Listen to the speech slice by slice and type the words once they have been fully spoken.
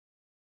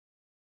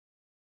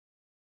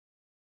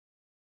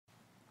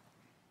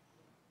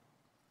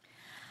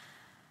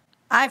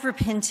I've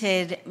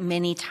repented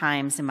many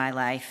times in my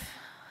life.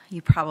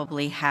 You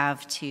probably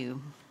have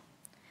too.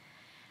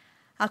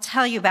 I'll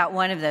tell you about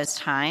one of those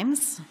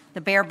times, the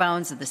bare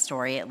bones of the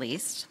story at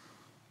least.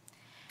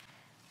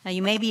 Now,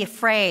 you may be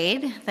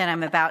afraid that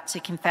I'm about to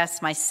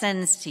confess my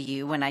sins to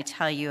you when I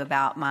tell you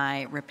about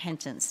my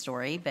repentance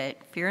story,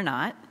 but fear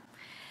not.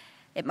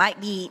 It might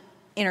be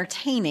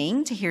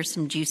entertaining to hear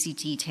some juicy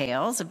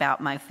details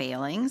about my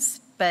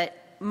failings, but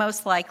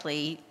most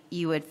likely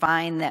you would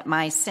find that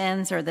my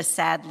sins are the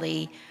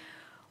sadly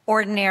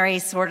ordinary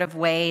sort of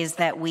ways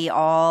that we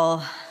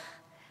all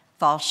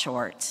fall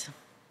short,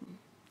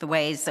 the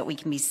ways that we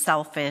can be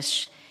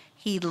selfish,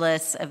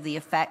 heedless of the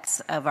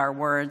effects of our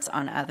words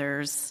on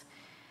others,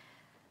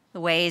 the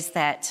ways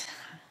that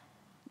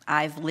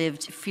I've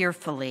lived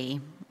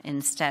fearfully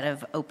instead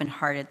of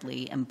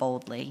open-heartedly and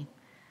boldly,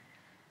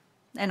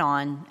 and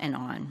on and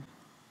on.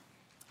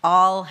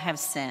 All have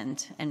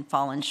sinned and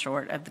fallen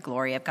short of the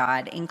glory of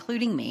God,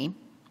 including me.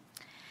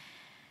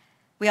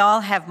 We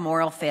all have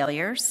moral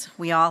failures.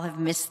 We all have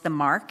missed the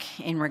mark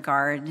in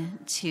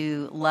regard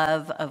to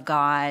love of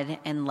God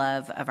and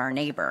love of our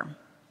neighbor.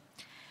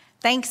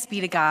 Thanks be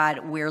to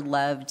God, we're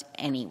loved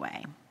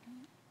anyway.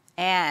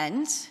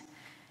 And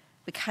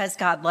because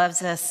God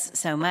loves us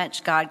so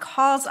much, God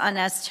calls on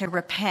us to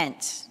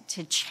repent,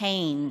 to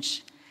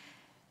change,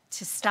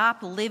 to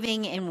stop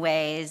living in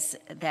ways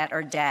that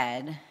are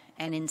dead,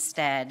 and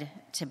instead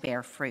to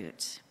bear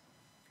fruit.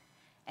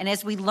 And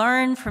as we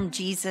learn from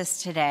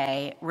Jesus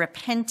today,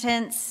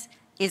 repentance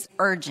is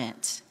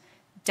urgent.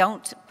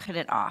 Don't put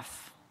it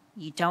off.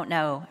 You don't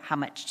know how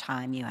much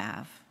time you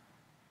have.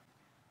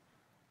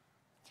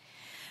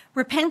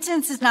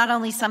 Repentance is not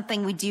only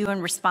something we do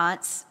in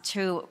response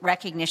to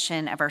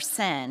recognition of our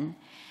sin.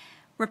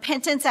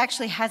 Repentance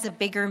actually has a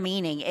bigger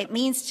meaning. It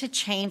means to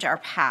change our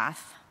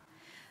path.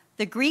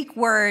 The Greek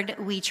word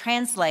we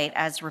translate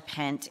as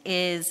repent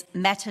is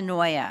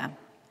metanoia,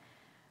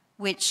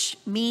 which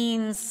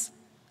means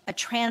a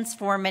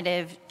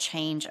transformative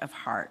change of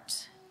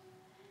heart.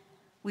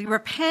 We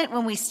repent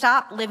when we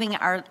stop living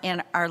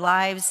our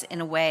lives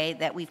in a way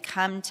that we've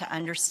come to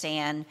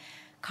understand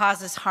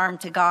causes harm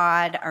to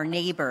God, our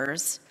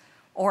neighbors,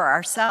 or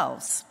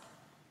ourselves.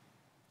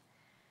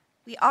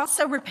 We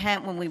also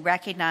repent when we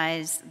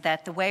recognize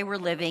that the way we're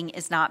living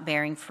is not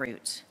bearing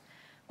fruit,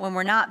 when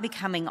we're not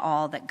becoming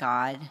all that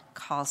God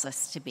calls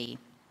us to be.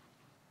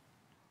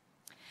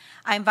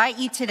 I invite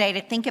you today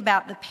to think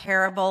about the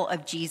parable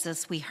of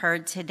Jesus we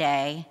heard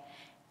today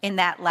in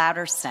that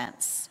latter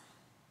sense.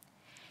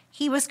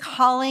 He was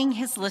calling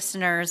his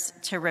listeners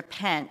to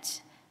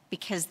repent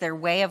because their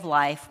way of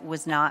life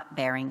was not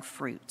bearing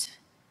fruit.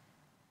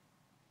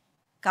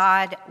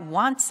 God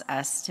wants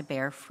us to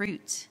bear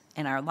fruit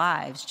in our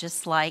lives,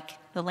 just like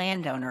the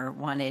landowner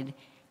wanted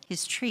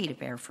his tree to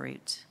bear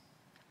fruit.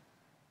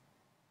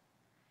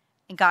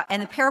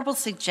 And the parable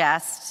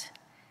suggests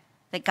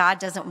that God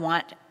doesn't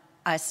want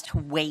us to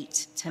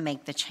wait to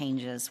make the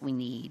changes we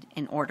need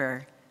in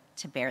order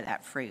to bear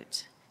that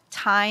fruit.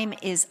 Time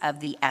is of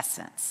the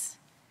essence.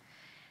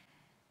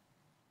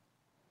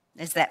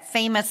 As that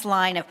famous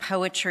line of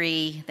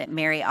poetry that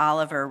Mary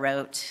Oliver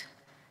wrote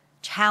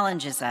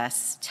challenges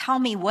us, tell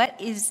me, what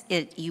is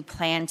it you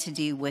plan to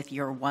do with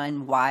your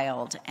one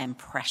wild and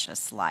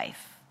precious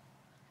life?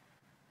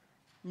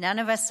 None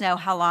of us know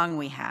how long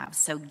we have,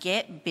 so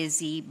get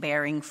busy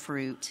bearing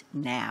fruit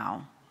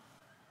now.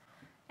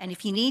 And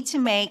if you need to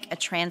make a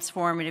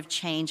transformative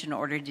change in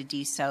order to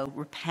do so,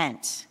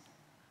 repent.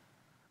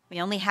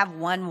 We only have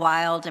one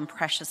wild and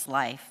precious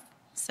life.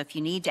 So if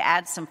you need to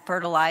add some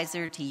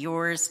fertilizer to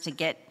yours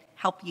to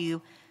help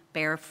you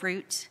bear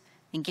fruit,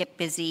 then get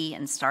busy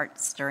and start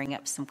stirring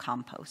up some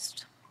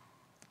compost.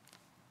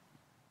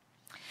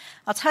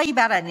 I'll tell you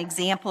about an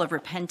example of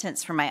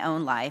repentance from my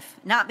own life,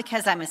 not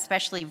because I'm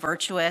especially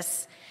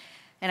virtuous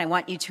and I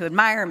want you to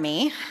admire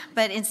me,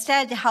 but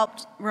instead to help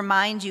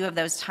remind you of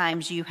those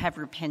times you have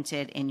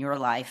repented in your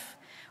life,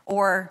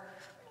 or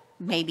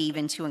maybe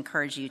even to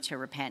encourage you to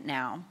repent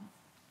now.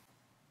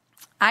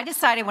 I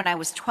decided when I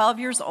was 12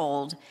 years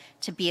old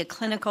to be a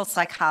clinical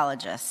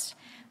psychologist,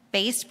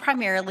 based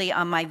primarily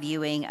on my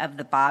viewing of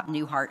the Bob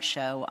Newhart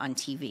show on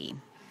TV.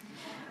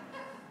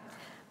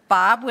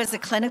 Bob was a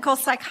clinical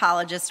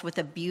psychologist with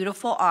a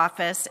beautiful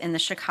office in the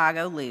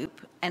Chicago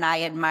Loop, and I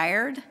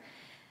admired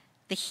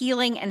the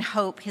healing and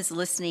hope his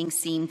listening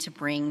seemed to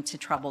bring to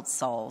troubled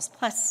souls.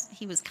 Plus,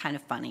 he was kind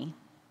of funny.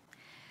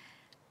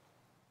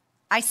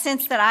 I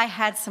sensed that I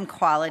had some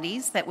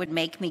qualities that would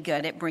make me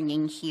good at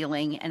bringing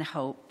healing and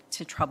hope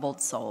to troubled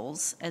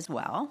souls as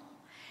well.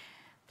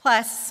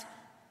 Plus,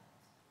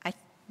 I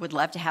would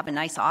love to have a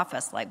nice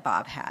office like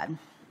Bob had.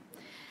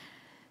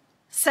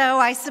 So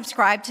I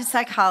subscribed to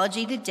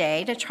Psychology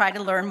Today to try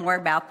to learn more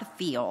about the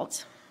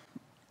field.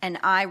 And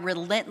I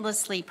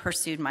relentlessly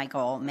pursued my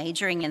goal,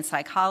 majoring in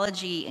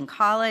psychology in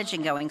college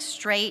and going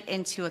straight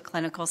into a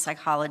clinical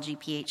psychology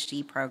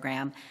PhD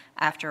program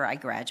after I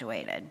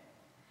graduated.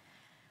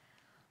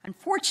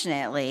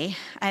 Unfortunately,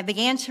 I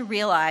began to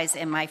realize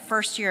in my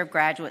first year of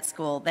graduate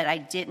school that I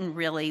didn't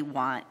really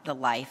want the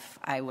life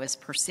I was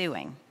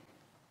pursuing.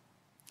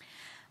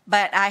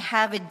 But I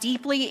have a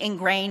deeply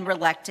ingrained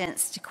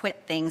reluctance to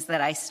quit things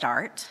that I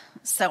start,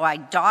 so I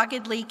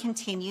doggedly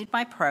continued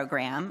my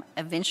program,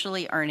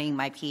 eventually earning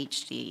my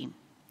PhD.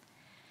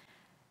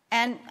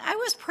 And I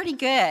was pretty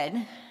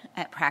good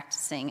at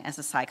practicing as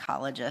a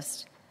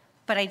psychologist,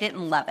 but I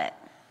didn't love it.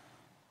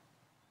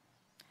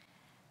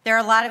 There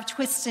are a lot of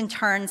twists and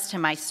turns to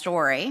my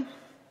story,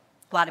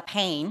 a lot of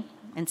pain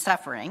and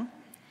suffering.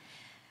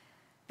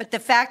 But the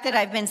fact that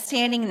I've been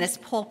standing in this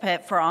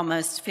pulpit for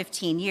almost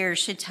 15 years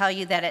should tell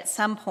you that at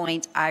some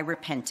point I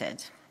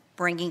repented,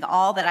 bringing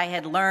all that I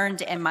had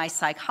learned in my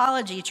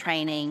psychology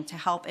training to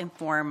help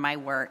inform my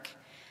work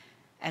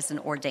as an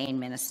ordained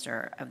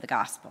minister of the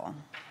gospel.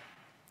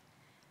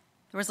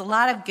 There was a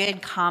lot of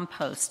good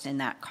compost in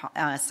that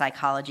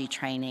psychology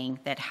training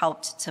that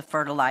helped to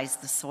fertilize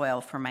the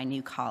soil for my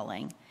new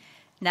calling.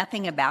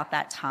 Nothing about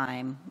that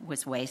time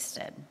was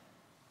wasted.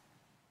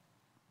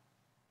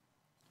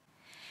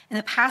 In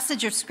the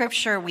passage of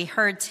scripture we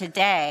heard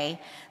today,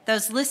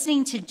 those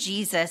listening to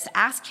Jesus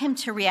asked him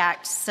to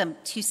react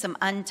to some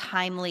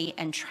untimely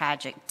and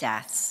tragic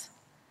deaths.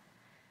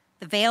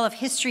 The veil of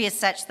history is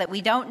such that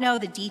we don't know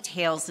the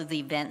details of the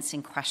events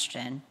in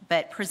question,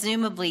 but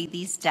presumably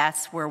these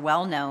deaths were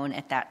well known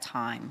at that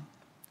time.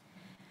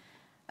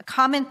 A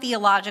common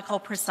theological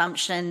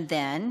presumption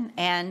then,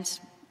 and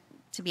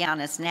to be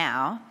honest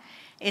now,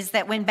 is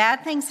that when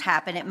bad things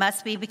happen, it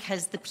must be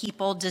because the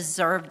people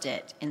deserved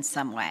it in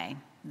some way,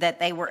 that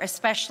they were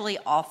especially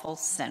awful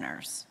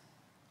sinners.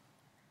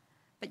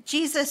 But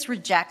Jesus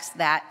rejects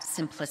that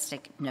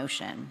simplistic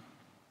notion.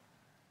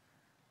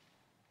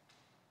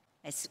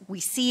 As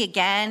we see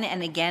again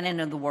and again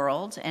in the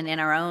world and in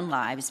our own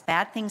lives,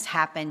 bad things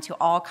happen to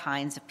all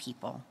kinds of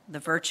people, the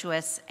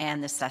virtuous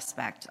and the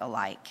suspect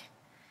alike.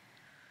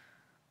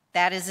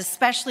 That is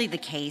especially the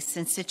case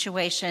in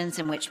situations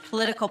in which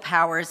political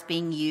power is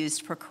being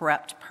used for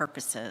corrupt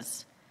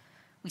purposes.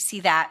 We see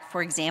that,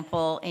 for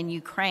example, in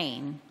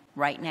Ukraine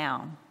right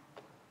now,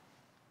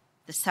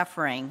 the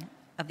suffering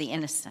of the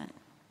innocent.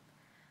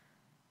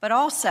 But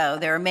also,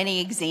 there are many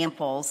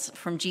examples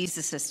from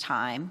Jesus'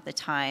 time, the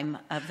time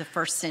of the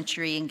first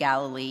century in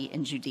Galilee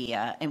and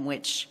Judea, in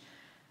which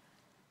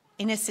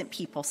innocent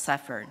people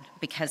suffered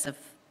because of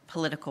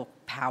political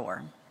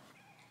power.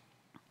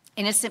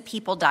 Innocent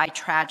people die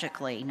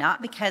tragically,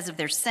 not because of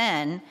their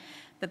sin,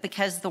 but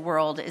because the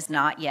world is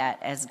not yet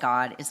as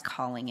God is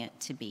calling it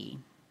to be.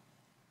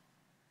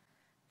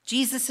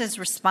 Jesus'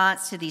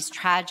 response to these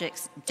tragic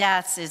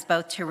deaths is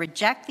both to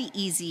reject the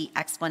easy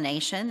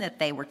explanation that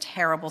they were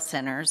terrible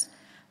sinners,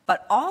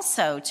 but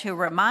also to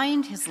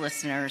remind his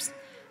listeners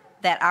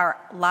that our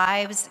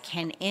lives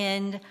can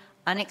end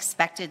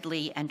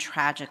unexpectedly and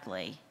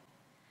tragically.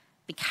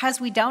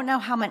 Because we don't know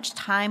how much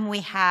time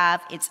we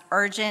have, it's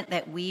urgent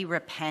that we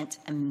repent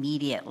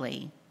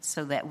immediately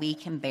so that we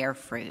can bear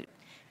fruit.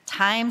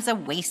 Time's a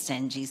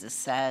wasting, Jesus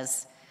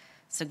says.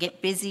 So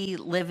get busy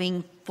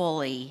living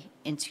fully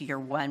into your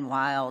one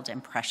wild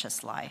and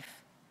precious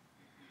life.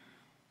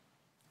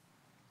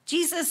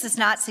 Jesus is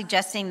not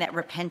suggesting that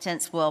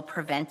repentance will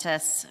prevent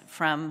us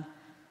from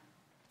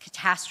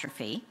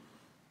catastrophe.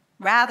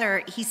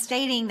 Rather, he's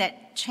stating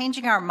that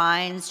changing our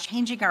minds,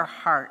 changing our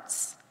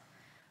hearts,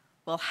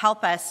 will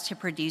help us to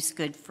produce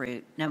good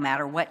fruit no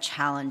matter what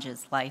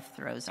challenges life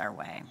throws our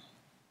way.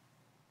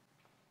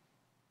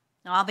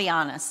 Now, I'll be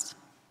honest.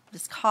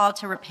 This call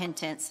to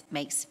repentance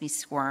makes me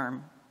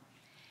squirm.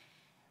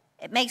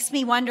 It makes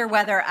me wonder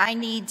whether I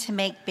need to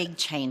make big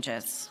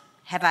changes.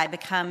 Have I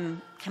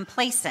become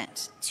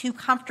complacent, too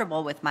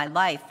comfortable with my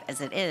life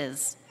as it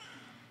is?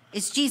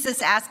 Is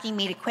Jesus asking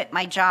me to quit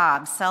my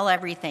job, sell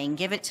everything,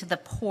 give it to the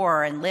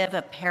poor, and live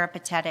a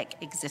peripatetic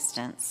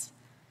existence?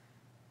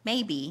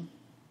 Maybe,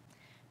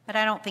 but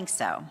I don't think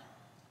so.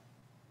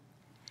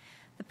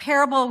 The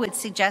parable would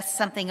suggest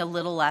something a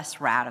little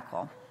less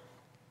radical.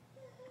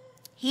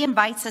 He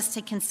invites us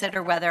to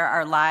consider whether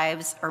our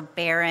lives are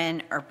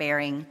barren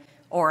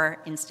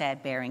or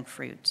instead bearing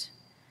fruit.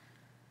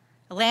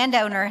 A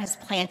landowner has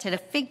planted a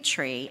fig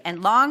tree,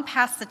 and long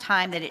past the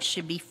time that it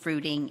should be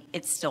fruiting,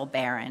 it's still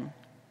barren.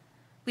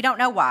 We don't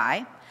know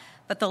why,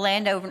 but the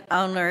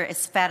landowner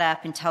is fed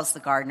up and tells the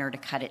gardener to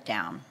cut it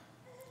down.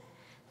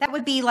 That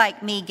would be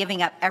like me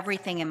giving up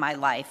everything in my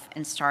life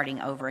and starting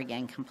over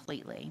again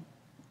completely.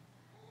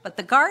 But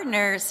the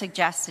gardener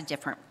suggests a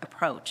different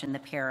approach in the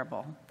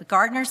parable. The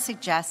gardener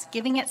suggests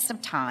giving it some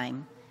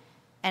time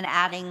and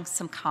adding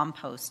some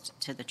compost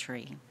to the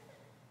tree.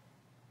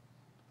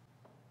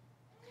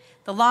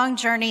 The long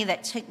journey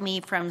that took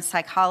me from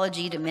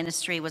psychology to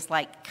ministry was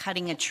like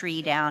cutting a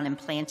tree down and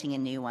planting a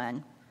new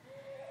one.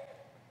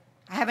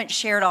 I haven't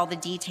shared all the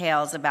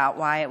details about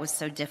why it was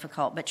so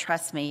difficult, but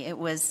trust me, it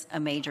was a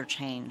major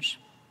change.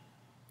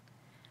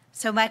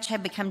 So much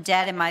had become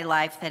dead in my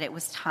life that it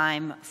was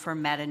time for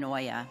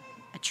metanoia,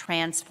 a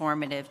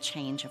transformative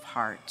change of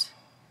heart.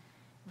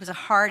 It was a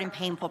hard and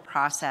painful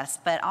process,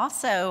 but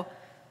also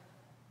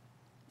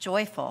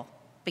joyful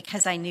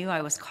because I knew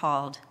I was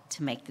called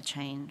to make the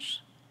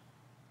change.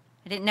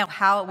 I didn't know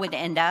how it would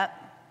end up,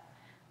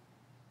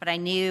 but I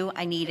knew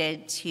I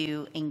needed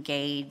to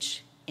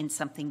engage in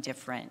something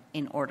different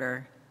in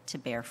order to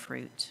bear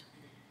fruit.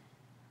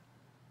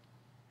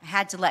 I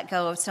had to let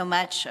go of so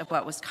much of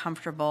what was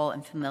comfortable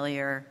and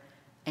familiar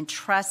and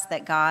trust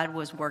that God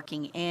was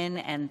working in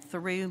and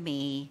through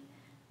me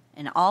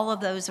and all of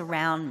those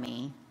around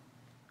me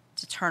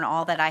to turn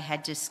all that I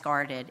had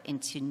discarded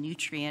into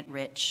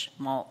nutrient-rich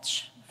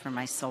mulch for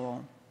my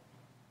soul.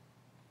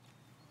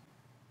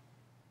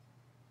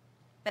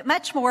 But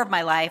much more of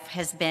my life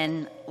has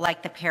been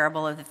like the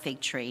parable of the fig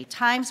tree.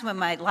 Times when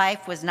my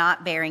life was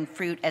not bearing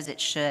fruit as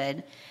it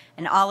should,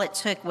 and all it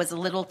took was a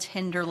little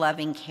tender,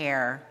 loving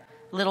care,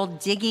 a little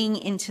digging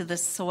into the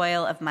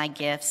soil of my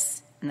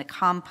gifts and the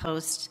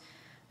compost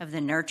of the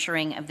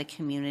nurturing of the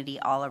community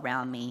all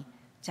around me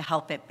to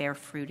help it bear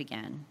fruit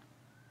again.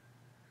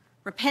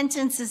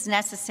 Repentance is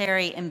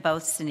necessary in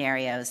both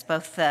scenarios,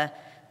 both the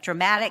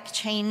dramatic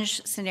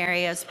change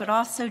scenarios, but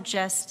also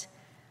just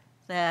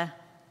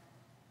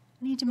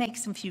I need to make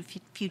some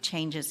few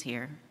changes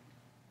here.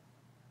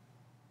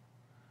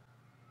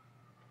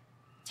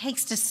 It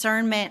takes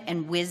discernment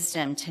and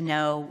wisdom to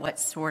know what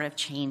sort of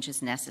change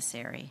is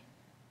necessary.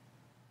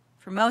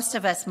 For most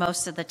of us,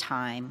 most of the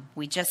time,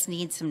 we just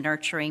need some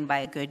nurturing by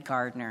a good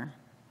gardener,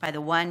 by the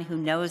one who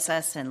knows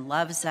us and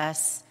loves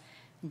us,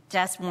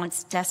 and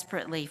wants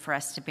desperately for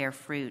us to bear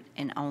fruit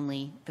in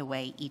only the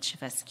way each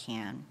of us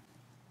can.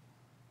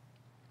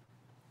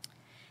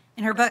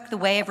 In her book, The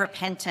Way of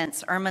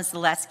Repentance, Irma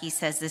Zaleski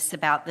says this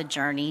about the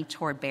journey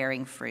toward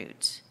bearing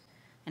fruit,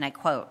 and I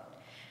quote,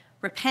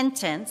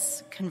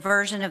 "Repentance,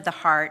 conversion of the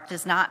heart,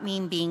 does not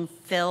mean being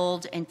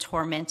filled and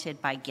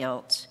tormented by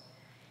guilt.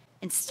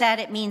 Instead,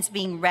 it means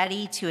being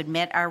ready to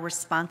admit our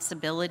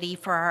responsibility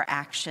for our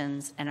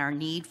actions and our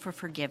need for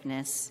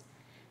forgiveness,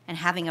 and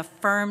having a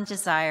firm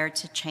desire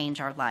to change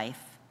our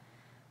life,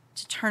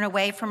 to turn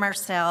away from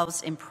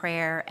ourselves in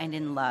prayer and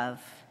in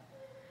love.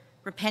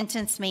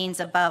 Repentance means,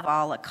 above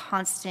all, a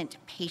constant,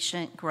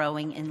 patient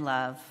growing in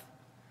love.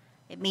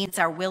 It means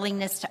our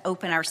willingness to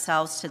open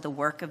ourselves to the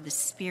work of the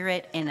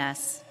Spirit in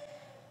us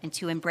and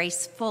to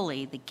embrace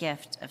fully the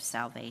gift of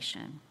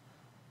salvation."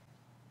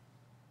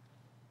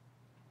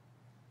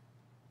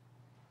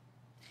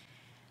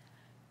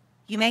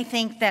 You may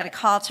think that a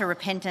call to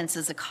repentance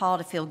is a call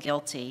to feel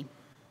guilty,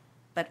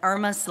 but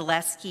Irma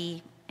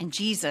Zaleski, and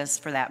Jesus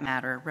for that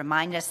matter,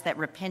 remind us that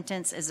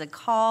repentance is a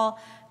call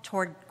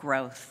toward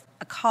growth,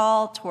 a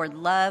call toward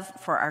love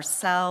for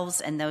ourselves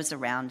and those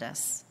around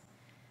us.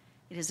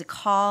 It is a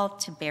call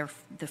to bear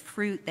the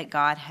fruit that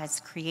God has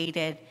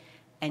created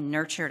and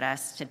nurtured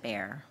us to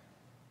bear.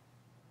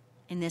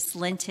 In this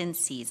Lenten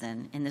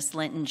season, in this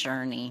Lenten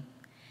journey,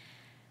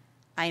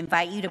 I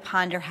invite you to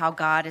ponder how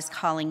God is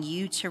calling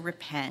you to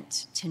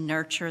repent, to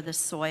nurture the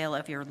soil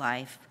of your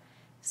life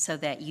so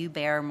that you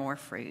bear more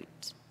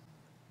fruit.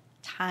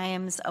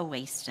 Time's a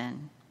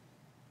wastin'.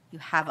 You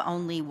have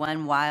only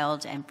one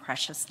wild and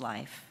precious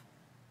life.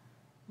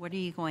 What are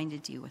you going to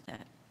do with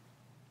it?